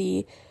service to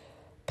the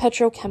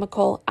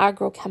petrochemical,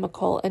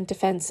 agrochemical, and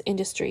defense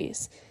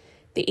industries,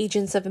 the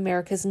agents of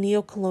America's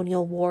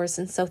neo-colonial wars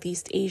in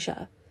Southeast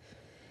Asia.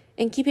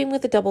 In keeping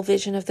with the double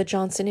vision of the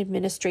Johnson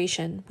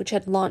administration, which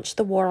had launched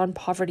the war on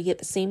poverty at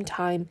the same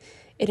time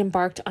it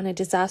embarked on a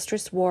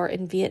disastrous war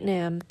in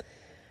Vietnam,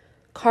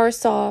 Kerr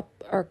saw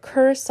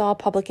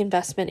public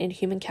investment in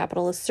human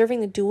capital as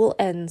serving the dual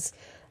ends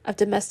of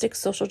domestic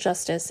social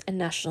justice and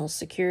national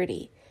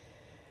security.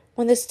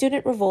 When the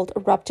student revolt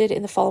erupted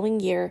in the following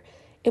year,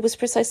 it was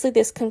precisely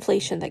this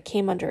conflation that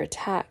came under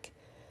attack.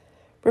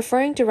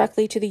 Referring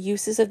directly to the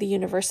uses of the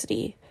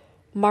university,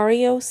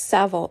 Mario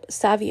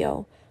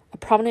Savio, a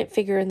prominent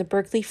figure in the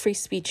Berkeley free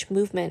speech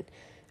movement,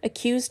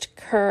 accused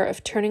Kerr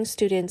of turning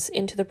students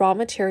into the raw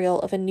material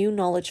of a new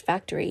knowledge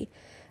factory,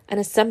 an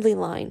assembly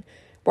line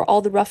where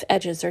all the rough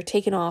edges are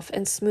taken off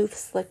and smooth,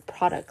 slick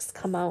products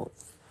come out.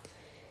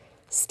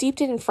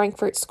 Steeped in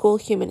Frankfurt School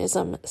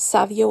humanism,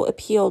 Savio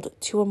appealed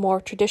to a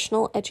more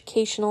traditional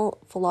educational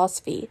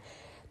philosophy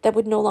that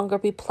would no longer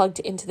be plugged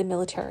into the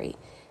military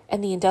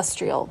and the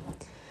industrial,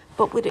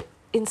 but would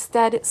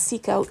instead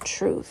seek out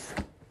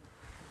truth.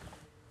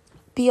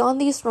 Beyond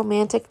these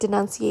romantic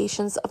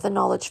denunciations of the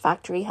knowledge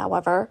factory,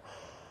 however,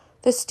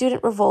 the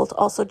student revolt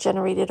also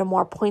generated a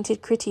more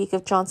pointed critique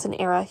of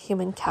Johnson-era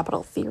human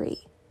capital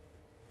theory.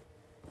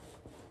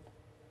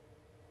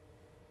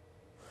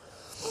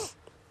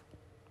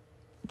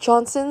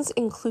 Johnson's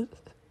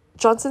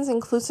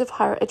inclusive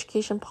higher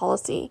education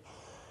policy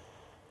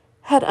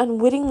had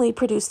unwittingly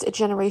produced a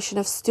generation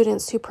of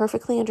students who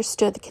perfectly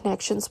understood the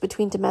connections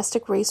between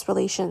domestic race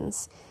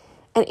relations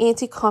and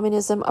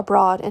anti-communism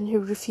abroad, and who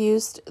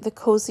refused the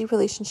cozy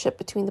relationship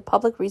between the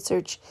public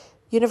research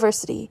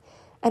university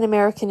and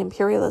American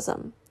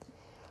imperialism.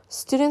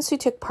 Students who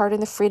took part in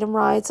the freedom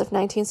rides of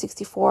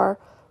 1964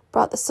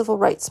 brought the civil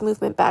rights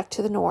movement back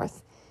to the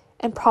North,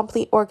 and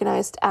promptly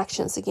organized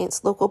actions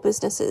against local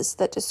businesses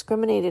that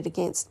discriminated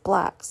against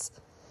blacks.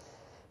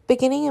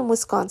 Beginning in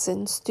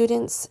Wisconsin,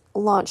 students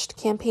launched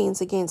campaigns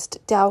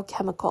against Dow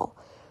Chemical,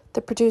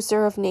 the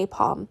producer of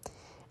napalm,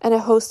 and a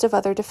host of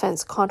other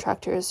defense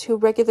contractors who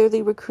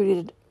regularly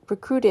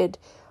recruited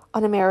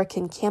on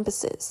American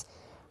campuses,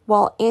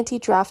 while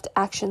anti-draft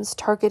actions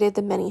targeted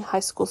the many high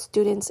school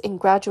students and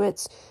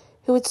graduates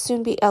who would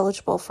soon be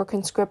eligible for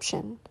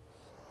conscription.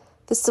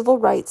 the civil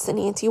rights and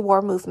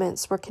anti-war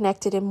movements were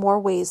connected in more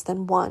ways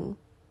than one.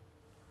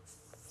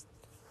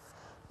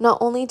 Not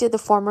only did the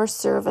former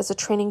serve as a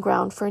training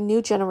ground for a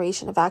new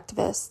generation of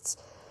activists,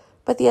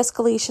 but the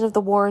escalation of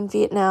the war in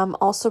Vietnam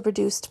also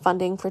reduced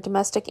funding for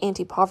domestic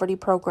anti-poverty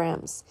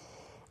programs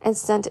and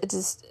sent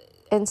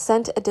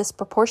a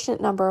disproportionate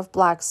number of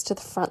blacks to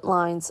the front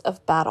lines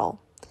of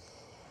battle.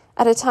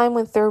 At a time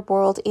when Third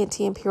World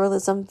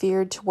anti-imperialism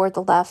veered toward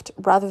the left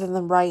rather than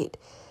the right,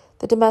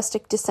 the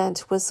domestic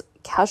dissent was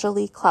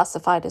casually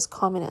classified as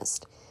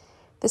communist.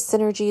 The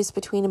synergies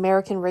between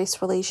American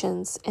race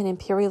relations and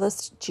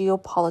imperialist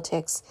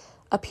geopolitics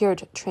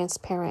appeared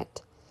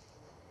transparent.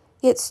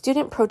 Yet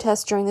student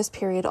protests during this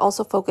period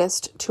also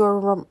focused to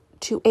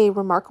a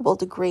remarkable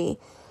degree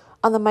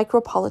on the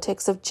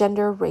micropolitics of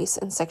gender, race,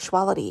 and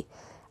sexuality,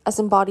 as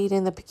embodied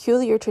in the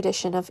peculiar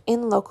tradition of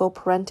in loco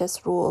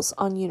parentis rules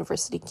on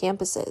university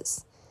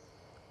campuses.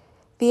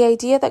 The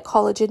idea that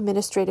college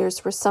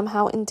administrators were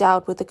somehow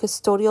endowed with the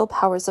custodial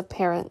powers of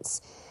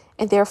parents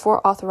and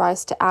therefore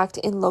authorized to act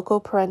in loco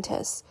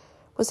parentis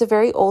was a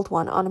very old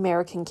one on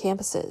American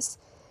campuses,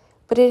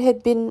 but it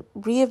had been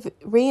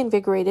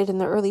reinvigorated in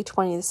the early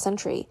 20th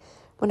century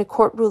when a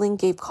court ruling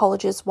gave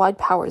colleges wide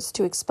powers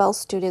to expel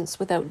students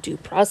without due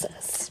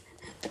process.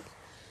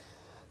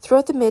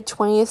 Throughout the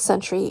mid-20th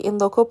century, in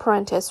loco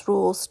parentis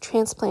rules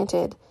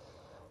transplanted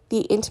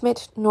the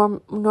intimate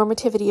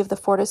normativity of the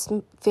Fortis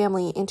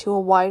family into a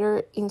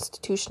wider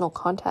institutional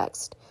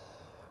context,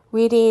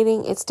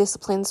 radiating its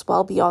disciplines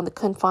well beyond the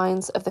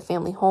confines of the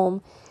family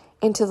home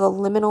into the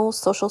liminal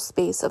social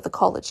space of the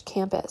college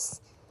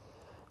campus,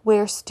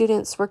 where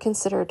students were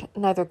considered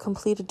neither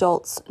complete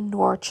adults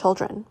nor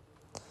children.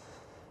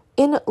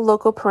 In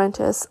loco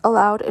parentis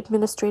allowed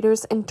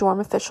administrators and dorm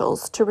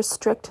officials to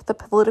restrict the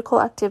political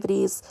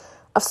activities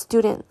of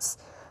students,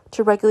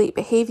 to regulate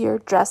behavior,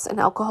 dress, and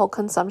alcohol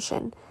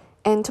consumption,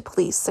 and to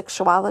police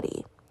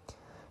sexuality.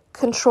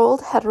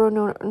 Controlled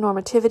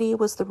heteronormativity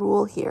was the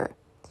rule here.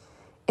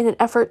 In an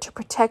effort to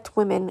protect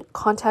women,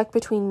 contact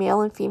between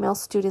male and female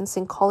students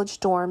in college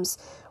dorms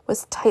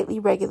was tightly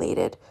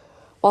regulated,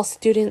 while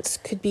students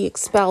could be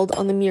expelled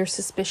on the mere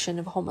suspicion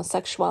of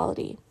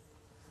homosexuality.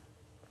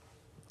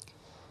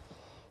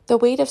 The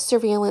weight of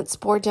surveillance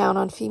bore down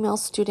on female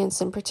students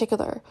in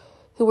particular,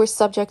 who were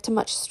subject to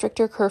much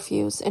stricter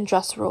curfews and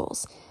dress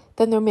rules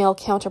than their male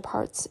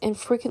counterparts, and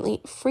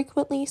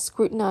frequently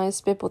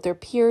scrutinized by both their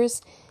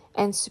peers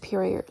and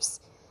superiors.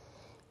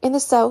 In the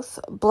South,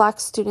 black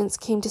students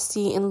came to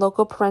see in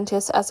loco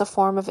parentis as a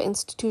form of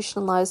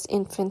institutionalized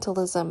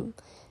infantilism,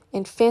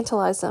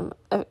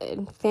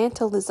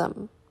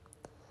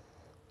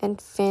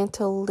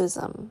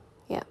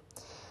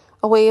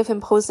 a way of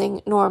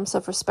imposing norms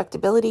of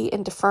respectability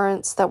and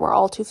deference that were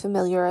all too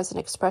familiar as an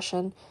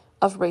expression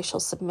of racial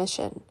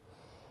submission.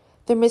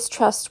 Their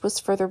mistrust was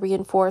further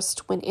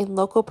reinforced when in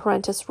loco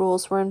parentis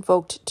rules were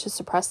invoked to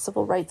suppress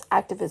civil rights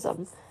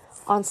activism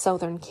on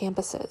Southern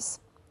campuses.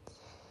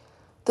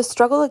 The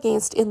struggle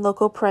against in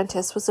loco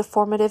parentis was a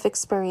formative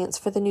experience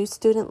for the new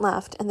student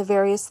left and the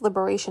various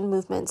liberation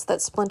movements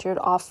that splintered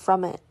off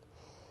from it.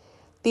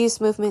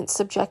 These movements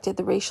subjected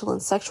the racial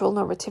and sexual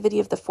normativity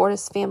of the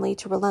Fortis family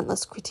to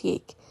relentless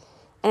critique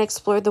and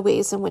explored the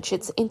ways in which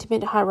its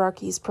intimate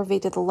hierarchies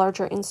pervaded the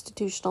larger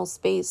institutional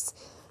space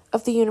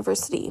of the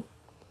university.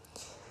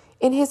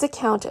 In his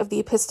account of the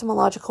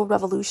epistemological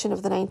revolution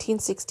of the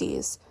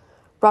 1960s,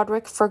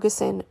 Roderick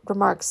Ferguson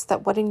remarks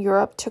that what in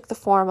Europe took the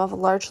form of a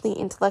largely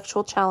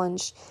intellectual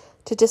challenge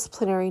to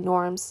disciplinary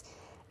norms,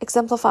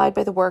 exemplified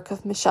by the work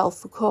of Michel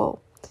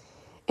Foucault,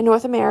 in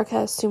North America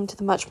assumed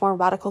the much more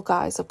radical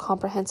guise of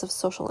comprehensive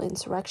social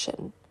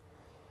insurrection.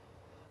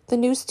 The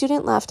new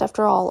student left,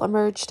 after all,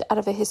 emerged out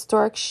of a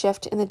historic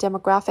shift in the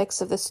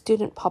demographics of the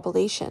student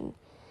population,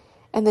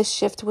 and this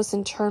shift was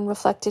in turn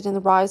reflected in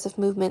the rise of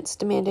movements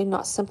demanding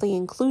not simply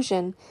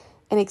inclusion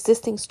in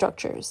existing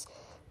structures,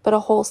 but a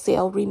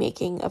wholesale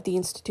remaking of the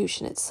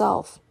institution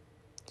itself.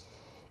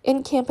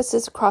 In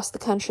campuses across the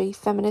country,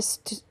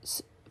 feminist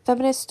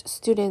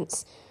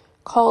students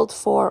called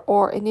for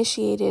or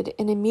initiated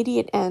an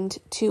immediate end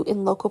to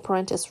in loco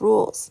parentis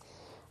rules,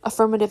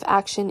 affirmative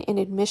action in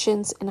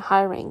admissions and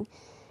hiring,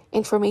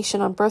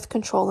 information on birth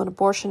control and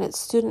abortion at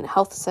student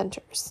health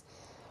centers,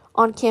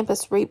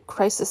 on-campus rape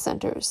crisis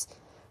centers,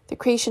 the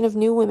creation of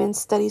new women's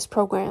studies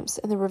programs,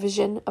 and the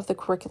revision of the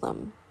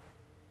curriculum.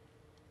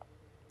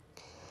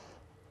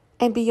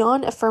 And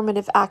beyond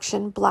affirmative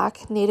action,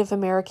 Black, Native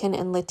American,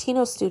 and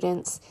Latino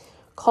students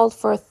called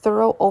for a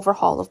thorough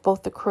overhaul of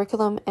both the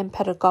curriculum and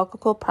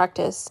pedagogical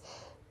practice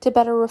to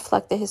better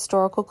reflect the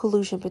historical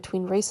collusion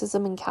between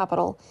racism and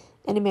capital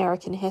in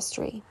American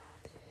history.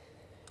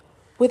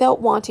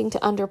 Without wanting to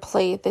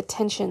underplay the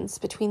tensions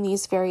between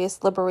these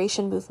various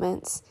liberation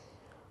movements,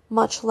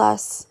 much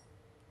less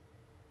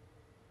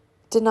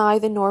deny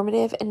the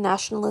normative and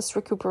nationalist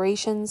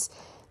recuperations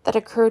that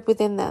occurred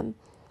within them,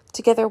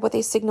 together what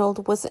they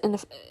signaled was an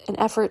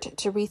effort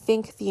to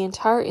rethink the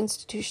entire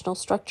institutional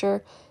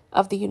structure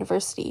of the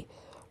university,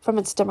 from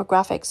its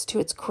demographics to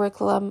its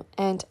curriculum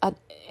and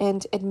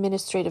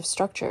administrative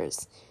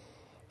structures.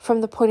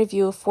 from the point of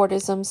view of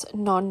Fordism's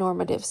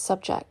non-normative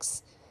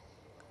subjects.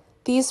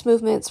 These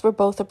movements were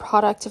both a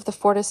product of the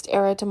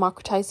Fordist-era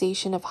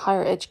democratization of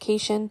higher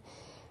education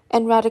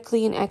and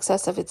radically in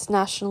excess of its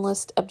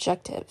nationalist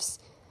objectives.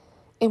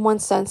 In one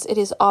sense, it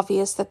is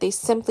obvious that they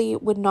simply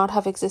would not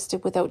have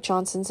existed without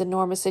Johnson's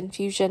enormous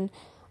infusion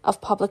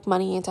of public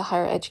money into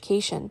higher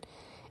education,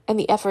 and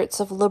the efforts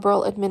of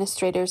liberal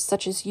administrators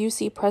such as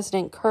UC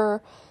President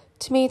Kerr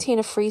to maintain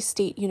a free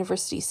state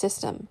university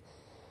system.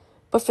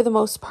 But for the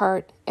most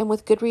part, and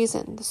with good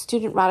reason, the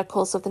student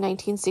radicals of the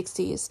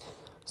 1960s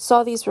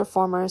saw these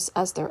reformers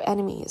as their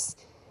enemies,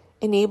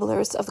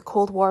 enablers of the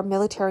Cold War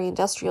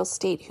military-industrial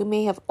state who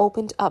may have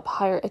opened up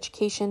higher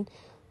education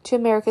to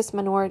America's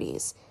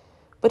minorities,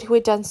 but who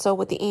had done so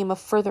with the aim of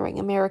furthering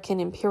American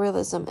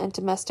imperialism and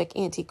domestic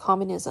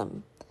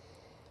anti-communism.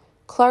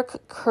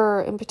 Clark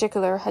Kerr, in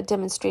particular, had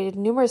demonstrated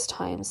numerous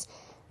times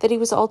that he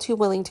was all too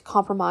willing to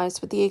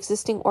compromise with the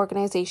existing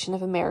organization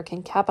of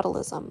American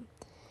capitalism.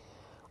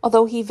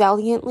 Although he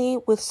valiantly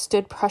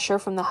withstood pressure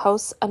from the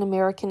House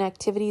Un-American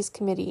Activities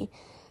Committee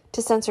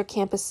to censor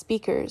campus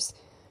speakers,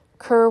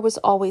 Kerr was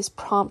always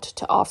prompt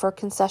to offer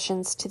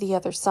concessions to the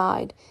other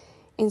side,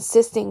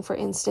 insisting, for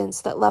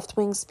instance, that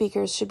left-wing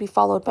speakers should be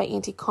followed by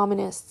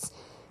anti-communists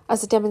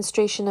as a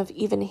demonstration of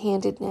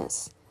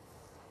even-handedness.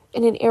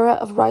 In an era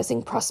of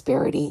rising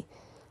prosperity,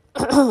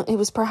 it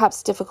was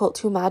perhaps difficult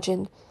to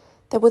imagine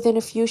that within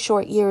a few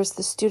short years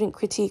the student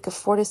critique of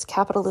Fordist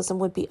capitalism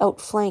would be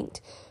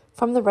outflanked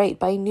from the right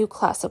by a new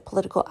class of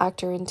political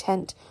actor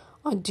intent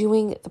on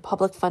doing the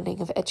public funding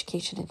of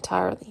education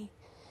entirely.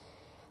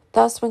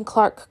 Thus, when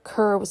Clark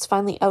Kerr was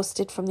finally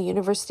ousted from the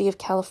University of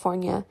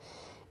California,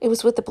 it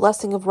was with the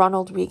blessing of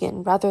Ronald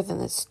Reagan rather than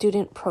the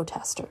student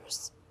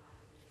protesters.